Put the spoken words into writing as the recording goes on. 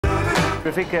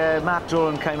Terrific. Mark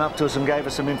Doran came up to us and gave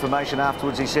us some information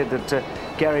afterwards. He said that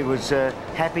Gary was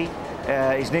happy.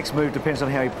 His next move depends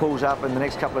on how he pulls up in the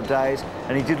next couple of days,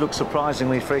 and he did look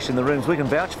surprisingly fresh in the rooms. We can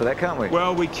vouch for that, can't we?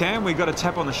 Well, we can. We got a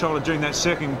tap on the shoulder during that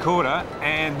second quarter,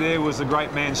 and there was a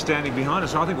great man standing behind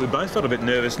us. I think we both felt a bit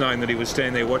nervous knowing that he was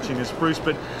standing there watching us, Bruce.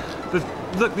 But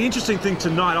look, the interesting thing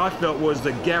tonight I felt was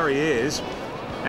that Gary Ayres